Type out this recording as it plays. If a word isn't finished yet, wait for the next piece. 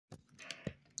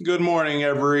Good morning,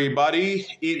 everybody.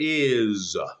 It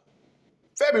is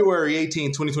February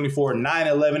 18th, 2024,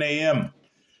 9:11 a.m.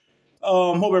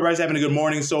 Hope everybody's having a good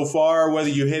morning so far, whether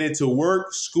you're headed to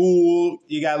work, school,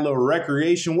 you got a little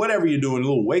recreation, whatever you're doing, a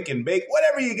little wake and bake,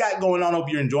 whatever you got going on, hope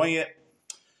you're enjoying it.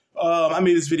 I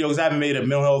made this video because I haven't made a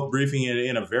mental health briefing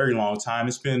in a very long time.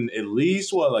 It's been at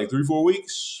least, like 3-4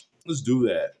 weeks? Let's do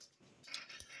that.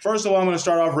 First of all, I'm going to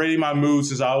start off rating my mood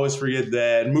since I always forget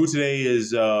that. Mood today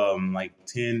is like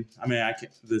 10.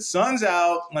 The sun's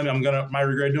out. Might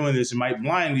regret doing this. It might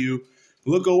blind you.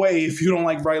 Look away if you don't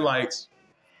like bright lights.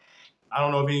 I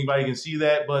don't know if anybody can see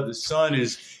that, but the sun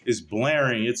is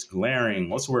blaring. It's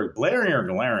glaring. What's the word? Blaring or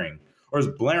glaring? Or is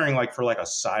blaring like for like a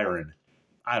siren?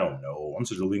 I don't know. I'm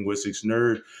such a linguistics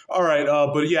nerd. All right.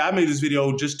 But yeah, I made this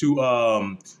video just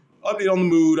to update on the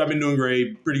mood. I've been doing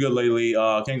great. Pretty good lately.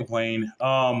 Can't complain.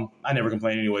 I never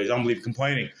complain anyways. I don't believe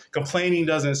complaining. Complaining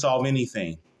doesn't solve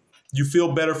anything. You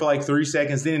feel better for like 3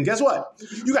 seconds. Then guess what?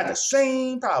 You got the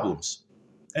same problems.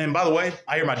 And by the way,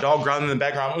 I hear my dog growling in the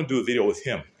background. I'm going to do a video with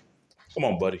him. Come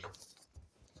on, buddy.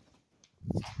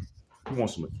 He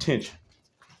wants some attention.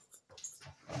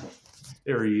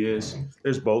 There he is.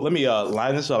 There's Bo. Let me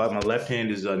line this up. My left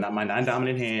hand is not my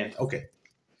non-dominant hand. Okay.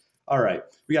 All right.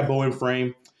 We got Bo in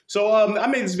frame. So I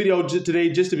made this video today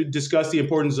just to discuss the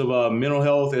importance of mental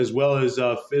health as well as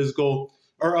physical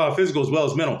as well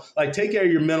as mental. Like, take care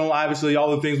of your mental. Obviously,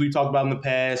 all the things we talked about in the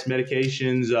past,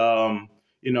 medications,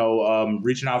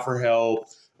 reaching out for help,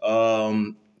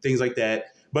 things like that.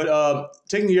 But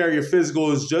taking care of your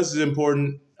physical is just as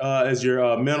important as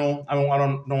your mental. I don't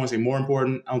want to say more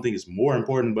important. I don't think it's more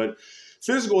important, but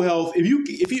physical health. If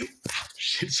you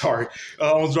sorry, I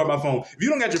almost dropped my phone. If you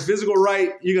don't got your physical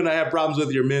right, you're gonna have problems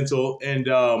with your mental. And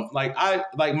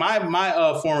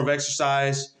my form of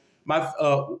exercise,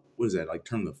 what is that? Like,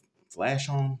 turn the flash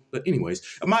on. But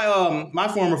anyways,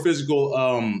 my form of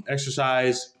physical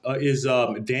exercise is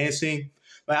dancing.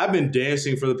 Like, I've been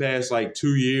dancing for the past like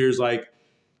 2 years. Like,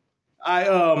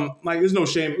 there's no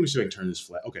shame. Let me see if I can turn this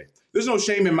flat. Okay, there's no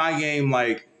shame in my game.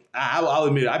 Like, I'll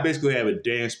admit it, I basically have a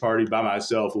dance party by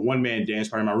myself, a one-man dance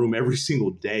party in my room every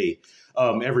single day,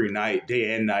 every night,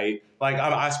 day and night. Like,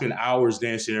 I spend hours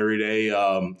dancing every day.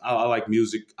 I like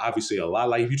music, obviously, a lot.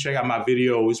 Like, if you check out my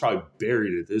video, it's probably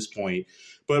buried at this point.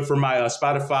 But for my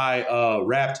Spotify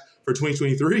Wrapped for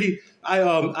 2023,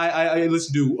 I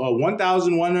listened to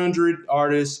 1,100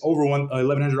 artists, over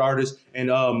 1,100 artists, and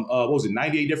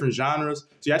 98 different genres.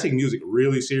 So yeah, I take music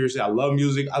really seriously. I love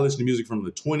music. I listen to music from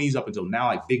the 20s up until now,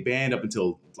 like big band, up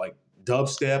until like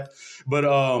dubstep. But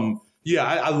yeah,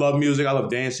 I love music. I love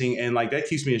dancing, and like that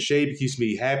keeps me in shape. It keeps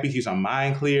me happy. Keeps my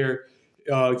mind clear.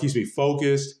 It keeps me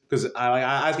focused, because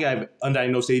I think I have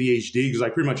undiagnosed ADHD, because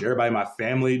like pretty much everybody in my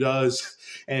family does.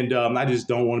 And I just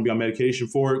don't want to be on medication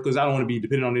for it, because I don't want to be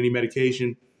dependent on any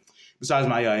medication besides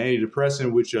my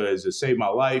antidepressant, which has saved my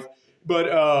life. But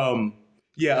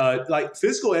like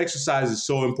physical exercise is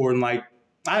so important. Like,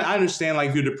 I understand, like,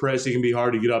 if you're depressed, it can be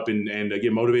hard to get up and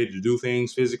get motivated to do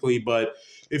things physically. But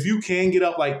if you can get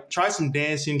up, like, try some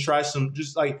dancing, try some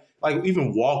just like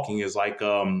even walking is like,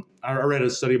 I read a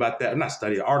study about that. Not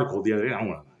study, an article the other day. I don't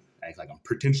want to act like I'm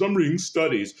pretentious. I'm reading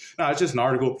studies. No, it's just an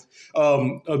article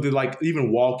like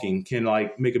even walking can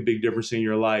like make a big difference in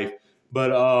your life. But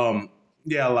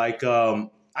yeah, like I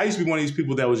used to be one of these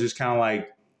people that was just kind of like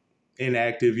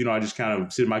inactive. I just kind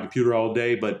of sit at my computer all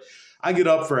day. But I get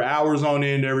up for hours on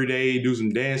end every day, do some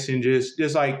dancing,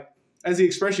 just like, as the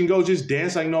expression goes, just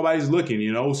dance like nobody's looking,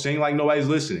 sing like nobody's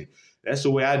listening. That's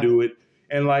the way I do it.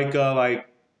 And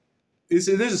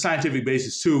there's a scientific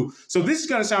basis too. So this is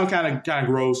gonna sound kind of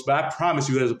gross, but I promise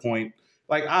you, there's a point.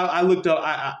 Like, I looked up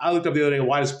the other day,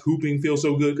 why does pooping feel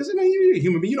so good? Because you're a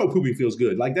human being, pooping feels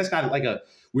good. Like, that's not like a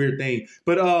weird thing.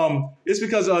 But it's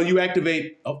because you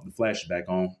activate. Oh, the flash is back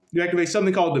on. You activate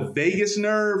something called the vagus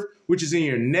nerve, which is in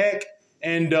your neck,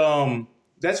 and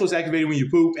that's what's activated when you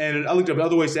poop. And I looked up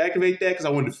other ways to activate that because I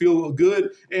wanted to feel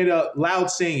good. And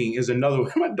loud singing is another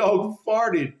one. My dog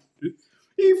farted.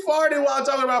 He farted while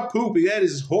talking about pooping. That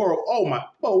is horrible.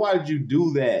 Oh, why did you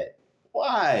do that?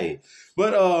 Why?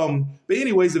 But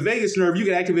anyways, the vagus nerve, you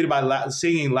can activate it by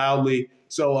singing loudly.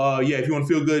 So yeah, if you want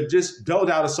to feel good, just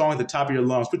belt out a song at the top of your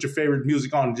lungs. Put your favorite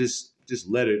music on and just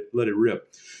let it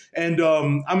rip. And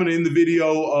I'm gonna end the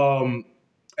video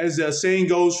as the saying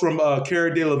goes from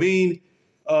Cara Delevingne,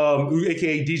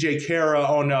 aka DJ Cara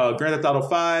on Grand Theft Auto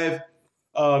 5.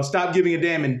 Stop giving a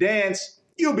damn and dance.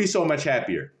 You'll be so much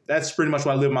happier. That's pretty much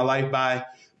what I live my life by.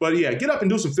 But yeah, get up and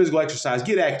do some physical exercise.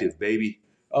 Get active, baby.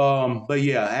 But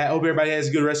yeah, I hope everybody has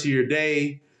a good rest of your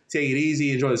day. Take it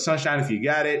easy. Enjoy the sunshine if you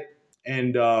got it.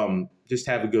 And just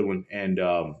have a good one. And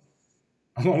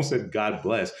I almost said God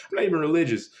bless. I'm not even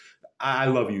religious. I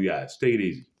love you guys. Take it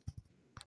easy.